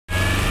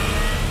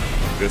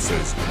This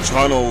is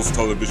Channels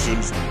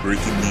Television's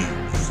breaking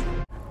news.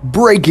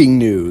 Breaking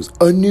news!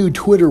 A new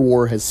Twitter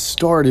war has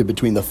started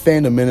between the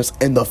Fandom Menace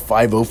and the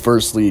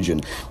 501st Legion,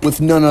 with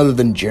none other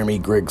than Jeremy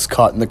Griggs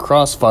caught in the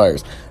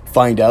crossfires.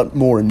 Find out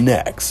more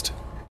next.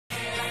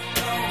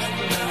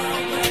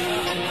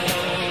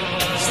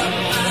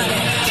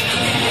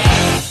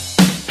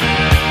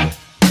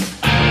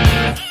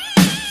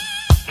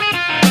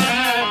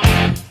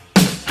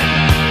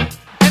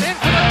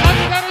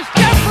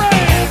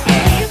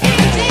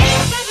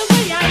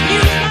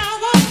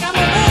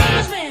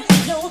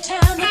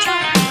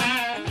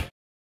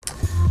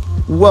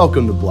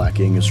 Welcome to Black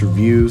Angus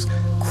Reviews.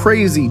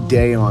 Crazy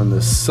day on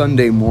this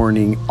Sunday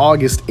morning,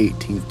 August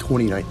 18th,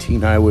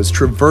 2019. I was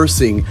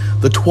traversing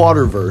the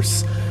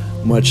Twatterverse,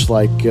 much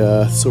like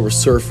Silver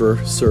Surfer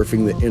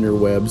surfing the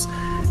interwebs,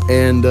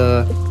 and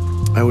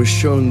I was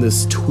shown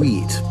this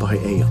tweet by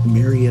a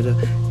Marietta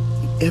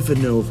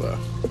Ivanova.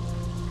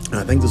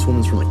 I think this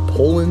woman's from like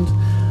Poland,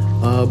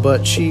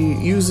 but she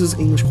uses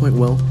English quite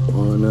well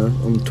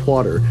on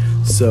Twatter.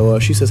 So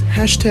she says,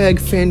 hashtag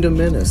Fandom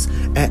Menace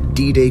at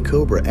D-Day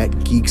Cobra at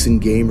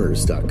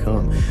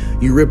geeksandgamers.com.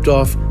 You ripped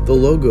off the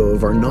logo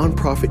of our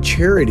non-profit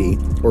charity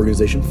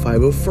organization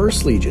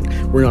 501st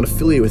Legion. We're not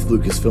affiliated with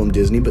Lucasfilm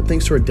Disney, but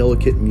thanks to our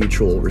delicate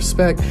mutual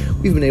respect,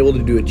 we've been able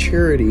to do a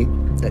charity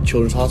at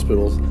children's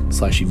hospitals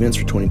 / events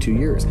for 22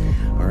 years.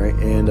 Alright,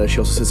 and she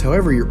also says,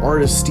 however, your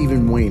artist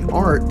Stephen Wayne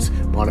Art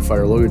modified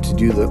our logo to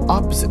do the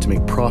opposite, to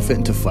make profit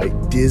and to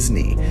fight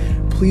Disney.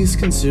 Please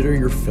consider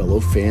your fellow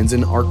fans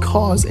in our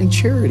cause and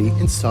charity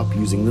and stop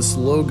using this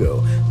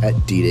logo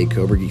at D-Day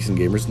Cobra, Geeks and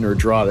Gamers,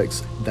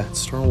 Nerdrotics, that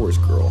Star Wars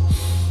girl.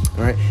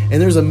 Alright, and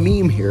there's a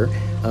meme here.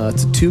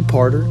 It's a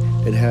two-parter.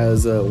 It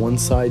has one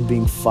side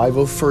being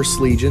 501st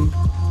Legion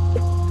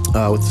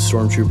with the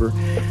Stormtrooper,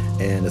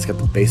 and it's got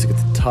the basic at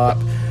the top.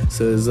 It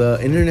says, an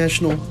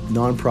international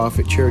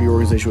non-profit charity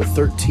organization with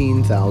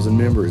 13,000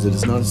 members. It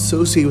is not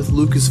associated with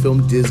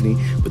Lucasfilm Disney,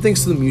 but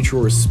thanks to the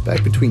mutual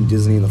respect between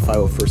Disney and the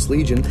 501st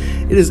Legion,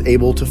 it is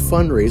able to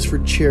fundraise for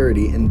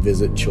charity and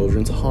visit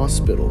children's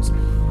hospitals.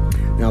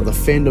 Now, the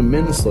Fandom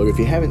Menace logo, if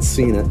you haven't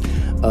seen it,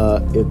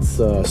 it's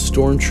a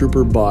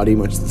Stormtrooper body,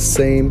 much the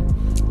same.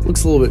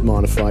 Looks a little bit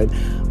modified,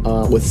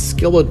 with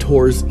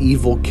Skeletor's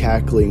evil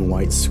cackling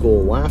white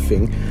skull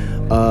laughing,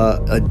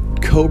 a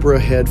Cobra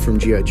head from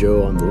G.I.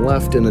 Joe on the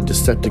left, and a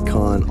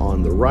Decepticon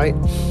on the right.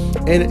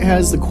 And it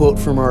has the quote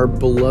from our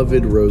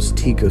beloved Rose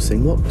Tico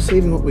saying, "Well,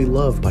 saving what we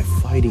love by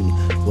fighting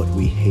what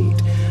we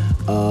hate."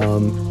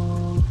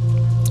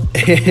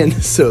 And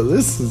so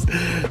this is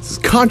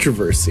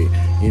controversy.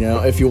 You know,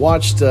 if you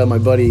watched my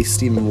buddy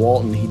Stephen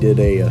Walton, he did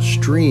a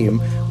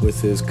stream with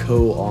his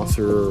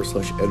co-author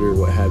 / editor,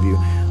 what have you,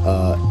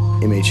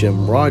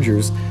 MHM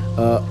Rogers,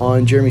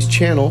 on Jeremy's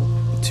channel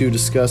to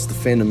discuss the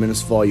Fandom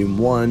Menace Volume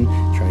 1,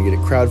 trying to get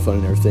it crowdfunded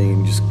and everything,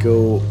 and just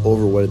go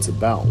over what it's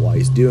about, why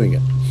he's doing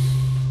it.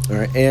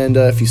 Alright, and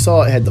if you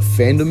saw, it had the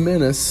Fandom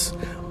Menace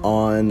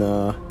on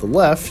the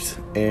left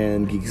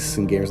and Geeks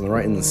and Gamers on the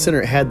right. In the center,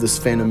 it had this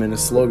Fandom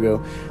Menace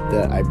logo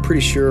that I'm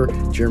pretty sure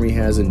Jeremy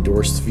has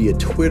endorsed via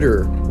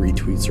Twitter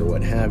retweets or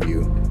what have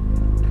you.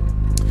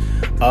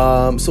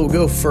 So we'll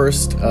go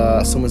first.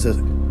 Someone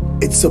says,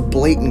 it's a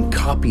blatant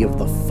copy of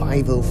the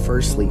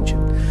 501st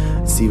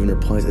Legion. Steven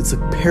replies, it's a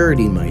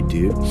parody, my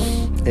dude,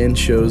 and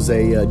shows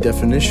a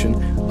definition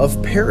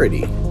of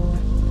parody.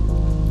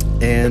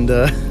 And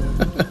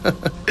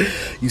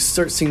you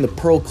start seeing the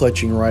pearl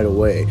clutching right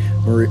away.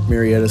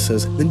 Marietta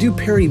says, then do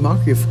parody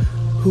mockery of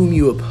whom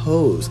you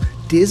oppose.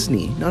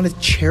 Disney, not a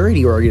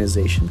charity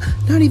organization,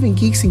 not even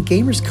Geeks and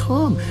Gamers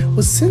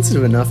was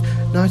sensitive enough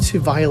not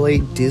to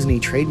violate Disney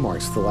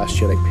trademarks for the Last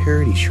Jedi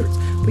parody shirts,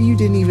 but you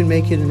didn't even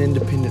make it an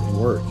independent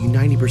work. You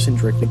 90%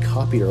 directly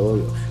copied our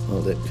logo.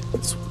 Well,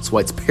 that's why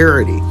it's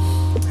parody.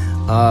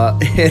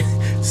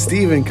 And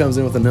Steven comes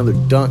in with another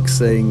dunk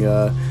saying,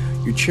 your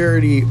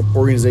charity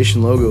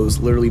organization logos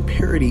literally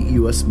parody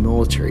U.S.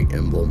 military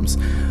emblems.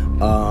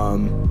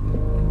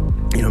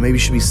 You know, maybe you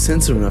should be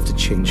sensitive enough to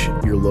change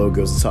your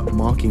logos and stop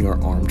mocking our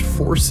armed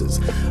forces.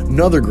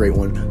 Another great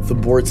one, The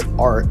Bort's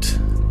Art,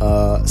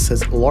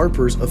 says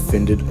LARPers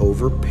offended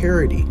over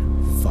parody.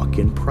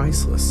 Fucking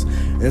priceless.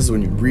 And this is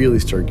when you really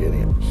start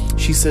getting it.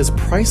 She says,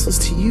 priceless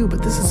to you,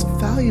 but this is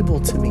valuable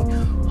to me.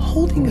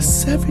 Holding a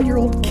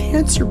 7-year-old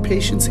cancer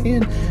patient's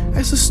hand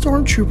as a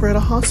stormtrooper at a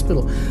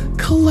hospital,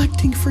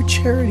 collecting for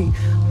charity,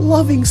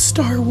 loving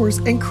Star Wars,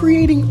 and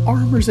creating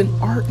armors and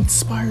art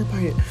inspired by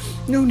it.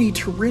 No need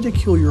to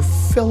ridicule your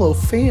fellow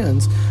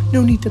fans.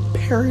 No need to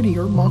parody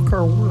or mock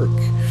our work.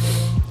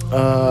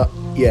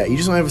 Yeah, you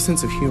just don't have a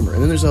sense of humor.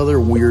 And then there's other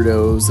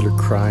weirdos that are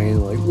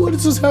crying, like, what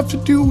does this have to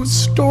do with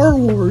Star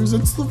Wars?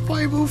 It's the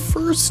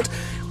 501st.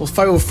 Well,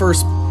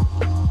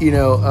 501st, you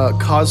know,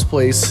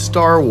 cosplays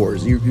Star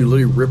Wars. You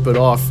literally rip it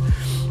off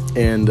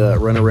and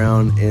run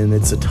around in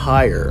its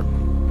attire.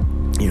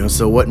 You know,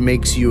 so what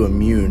makes you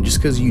immune? Just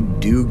because you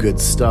do good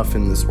stuff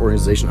in this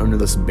organization under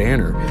this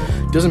banner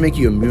doesn't make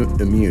you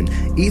immune.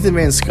 Ethan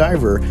Van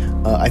Sciver,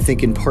 I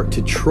think in part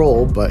to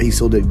troll, but he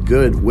still did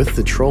good with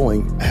the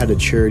trolling, had a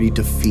charity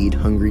to feed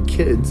hungry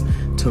kids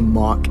to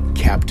mock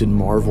Captain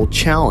Marvel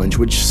Challenge,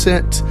 which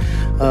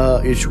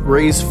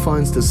raised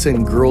funds to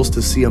send girls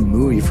to see a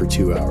movie for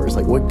 2 hours.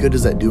 Like, what good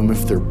does that do them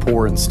if they're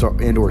poor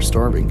and or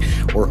starving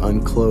or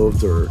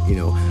unclothed or, you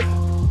know,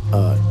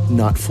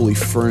 not fully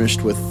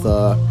furnished with...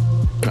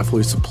 not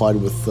fully supplied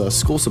with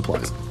school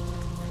supplies?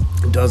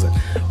 It doesn't.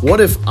 What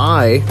if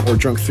I or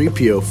Drunk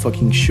 3PO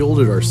fucking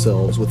shielded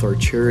ourselves with our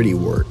charity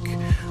work?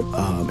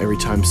 Every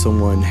time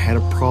someone had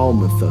a problem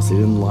with us, they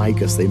didn't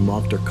like us, they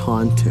mocked our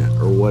content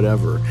or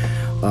whatever.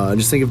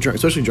 Just think of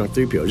especially Drunk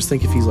 3PO. Just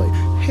think if he's like,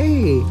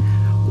 hey,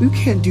 you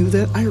can't do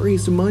that. I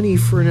raised money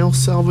for an El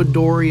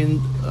Salvadorian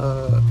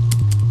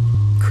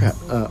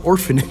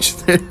orphanage.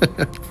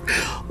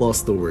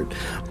 Lost the word.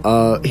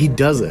 He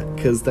doesn't,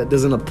 because that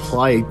doesn't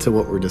apply to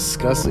what we're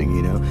discussing,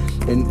 you know.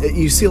 And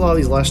you see a lot of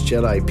these Last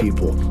Jedi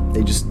people,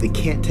 they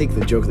can't take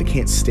the joke, they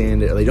can't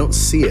stand it, or they don't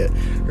see it.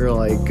 They're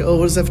like, oh,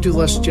 what does that have to do with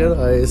Last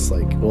Jedi? It's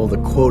like, well, the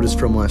quote is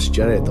from Last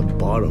Jedi at the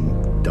bottom,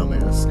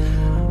 dumbass.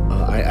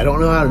 I don't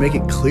know how to make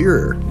it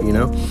clearer, you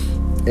know.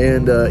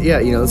 And, yeah,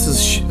 you know, this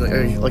is,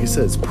 like I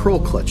said, it's pearl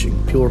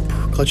clutching. People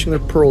are clutching their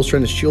pearls,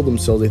 trying to shield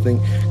themselves, they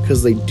think,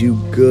 because they do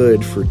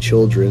good for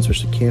children,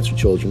 especially cancer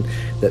children,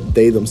 that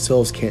they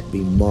themselves can't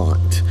be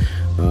mocked,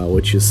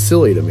 which is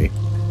silly to me.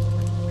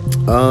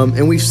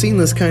 And we've seen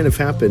this kind of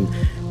happen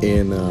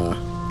in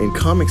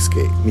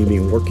Comicsgate, me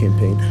being War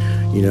Campaign.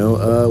 You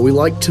know, we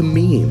like to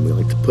meme. We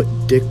like to put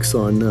dicks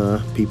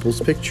on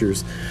people's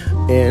pictures.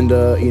 And,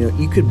 you know,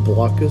 you could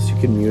block us, you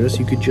could mute us,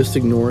 you could just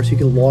ignore us, you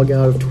can log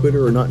out of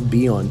Twitter or not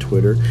be on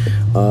Twitter.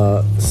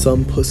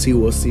 Some pussy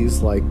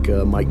wussies like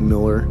Mike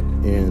Miller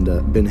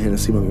and Ben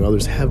Hennessy, among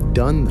others, have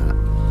done that.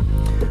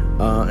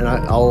 And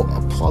I'll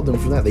applaud them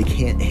for that. They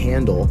can't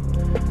handle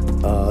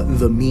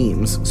the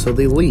memes, so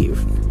they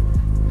leave.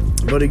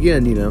 But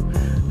again, you know,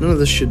 none of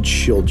this should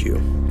shield you.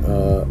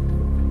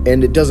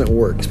 And it doesn't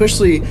work,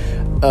 especially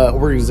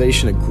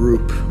organization, a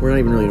group. We're not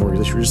even really an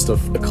organization, we're just a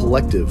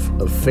collective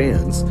of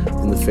fans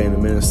in the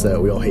Phantom Menace that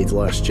we all hate The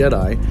Last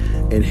Jedi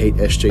and hate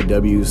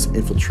SJW's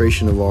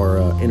infiltration of our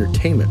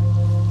entertainment.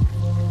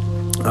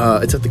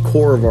 It's at the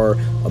core of our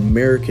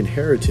American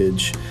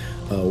heritage.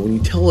 When you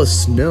tell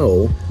us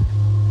no,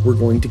 we're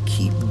going to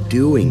keep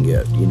doing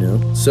it, you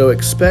know? So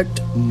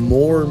expect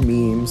more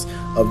memes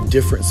of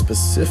different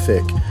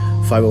specific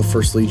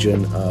 501st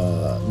Legion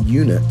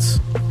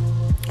units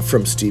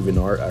from Stephen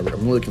Art. I'm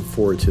really looking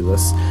forward to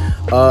this.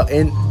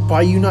 And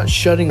by you not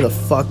shutting the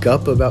fuck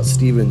up about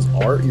Stephen's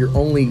art, you're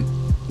only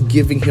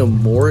giving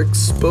him more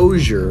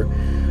exposure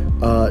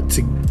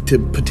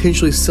to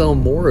potentially sell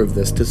more of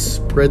this, to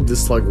spread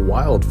this like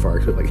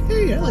wildfire. Like,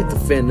 hey, I like the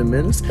Phantom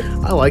Menace.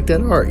 I like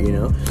that art, you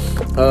know?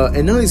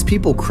 And none of these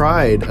people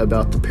cried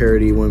about the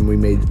parody when we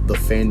made the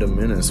Phantom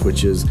Menace,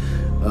 which is,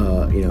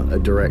 you know, a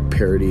direct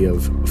parody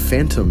of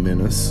Phantom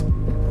Menace.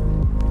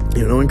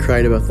 You know, no one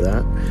cried about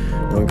that.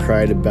 No one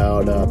cried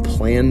about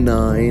Plan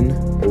 9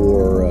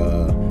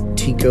 or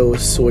Tico, a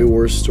Soy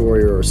Wars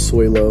story, or a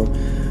Soylo.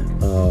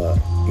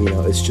 You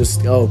know, it's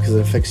just, oh, because it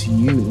affects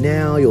you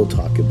now, you'll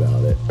talk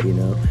about it, you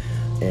know?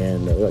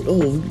 And like,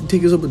 oh,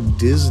 take us up with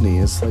Disney.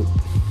 It's like,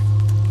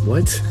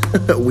 what?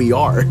 We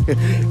are.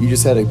 You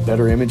just had a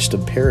better image to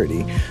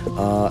parody.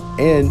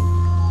 And,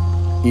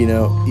 you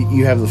know,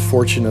 you have the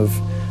fortune of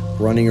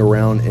running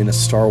around in a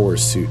Star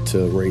Wars suit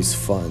to raise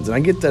funds. And I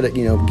get that it,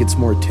 you know, gets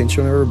more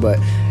attention or whatever,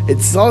 but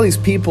it's all these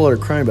people that are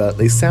crying about it.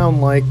 They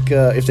sound like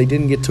if they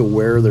didn't get to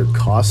wear their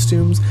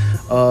costumes,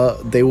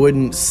 they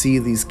wouldn't see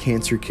these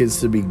cancer kids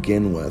to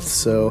begin with.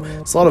 So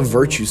it's a lot of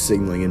virtue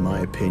signaling, in my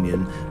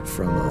opinion,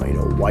 from you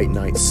know, white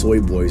knight soy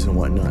boys and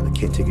whatnot that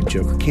can't take a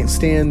joke or can't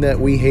stand that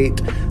we hate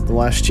The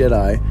Last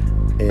Jedi,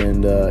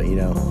 and you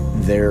know,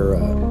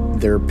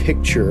 their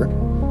picture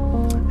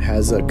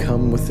has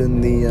come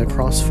within the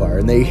crossfire.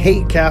 And they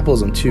hate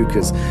capitalism too,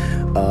 because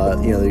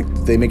you know,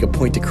 they make a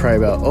point to cry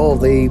about, oh,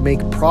 they make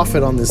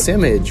profit on this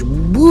image,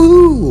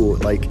 woo,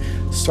 like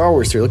Star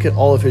Wars here. Look at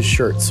all of his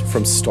shirts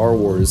from Star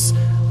Wars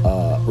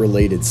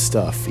related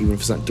stuff, even if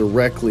it's not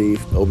directly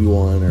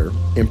Obi-Wan or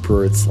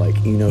Emperor. It's like,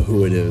 you know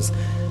who it is,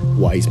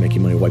 why he's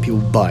making money, why people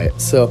buy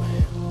it. So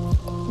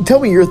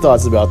tell me your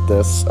thoughts about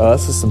this.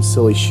 This is some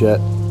silly shit.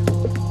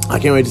 I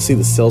can't wait to see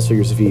the sales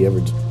figures if he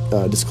ever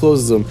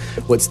discloses them,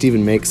 what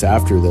Steven makes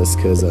after this,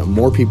 because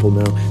more people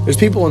know. There's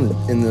people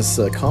in this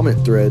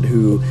comment thread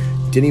who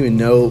didn't even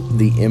know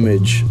the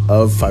image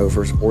of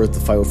 501st or that the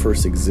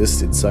 501st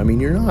existed. So I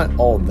mean, you're not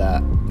all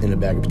that in a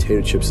bag of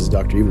potato chips, as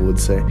Dr. Evil would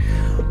say. You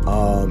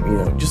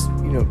know, just,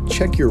 you know,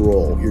 check your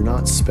role. You're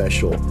not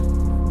special.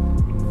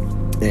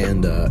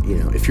 And you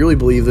know, if you really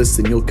believe this,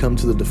 then you'll come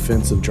to the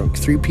defense of Drunk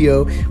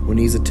 3PO when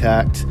he's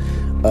attacked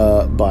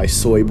by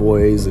soy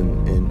boys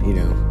and you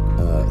know,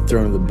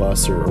 thrown in the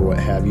bus or what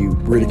have you,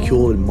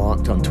 ridiculed and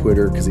mocked on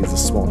Twitter because he's a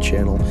small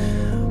channel.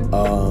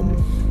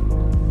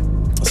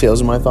 So yeah,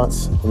 those are my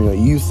thoughts. Let me know what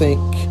you think.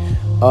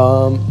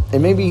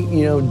 And maybe,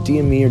 you know,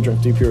 DM me or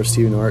Drunk DP or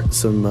Steven Art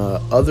some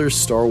other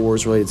Star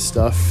Wars related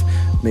stuff,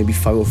 maybe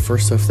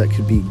 501st stuff that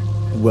could be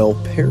well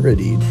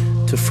parodied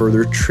to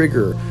further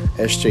trigger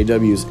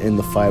SJWs in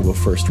the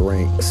 501st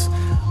ranks.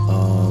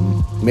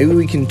 Maybe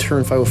we can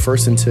turn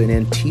 501st into an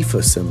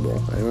Antifa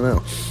symbol. I don't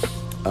know.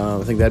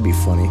 I think that'd be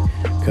funny,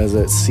 because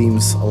it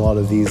seems a lot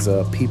of these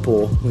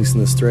people, at least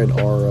in this thread,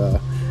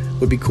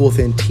 would be cool with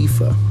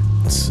Antifa.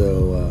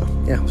 So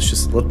yeah, let's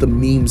just let the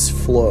memes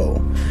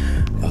flow.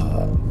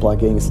 Black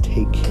Gangs,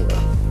 take care.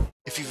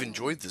 If you've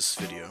enjoyed this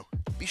video,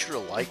 be sure to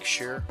like,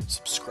 share,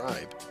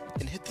 subscribe,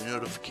 and hit the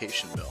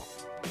notification bell.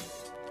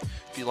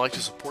 If you'd like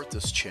to support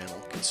this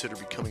channel, consider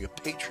becoming a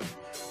patron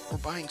or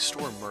buying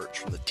store merch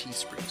from the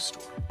Teespring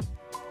store.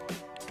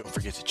 Don't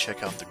forget to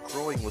check out the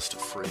growing list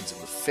of friends in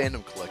the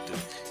Fandom Collective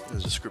in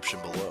the description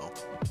below,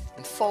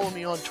 and follow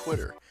me on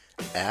Twitter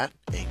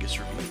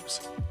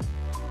 @AngusReviews.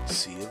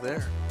 See you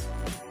there.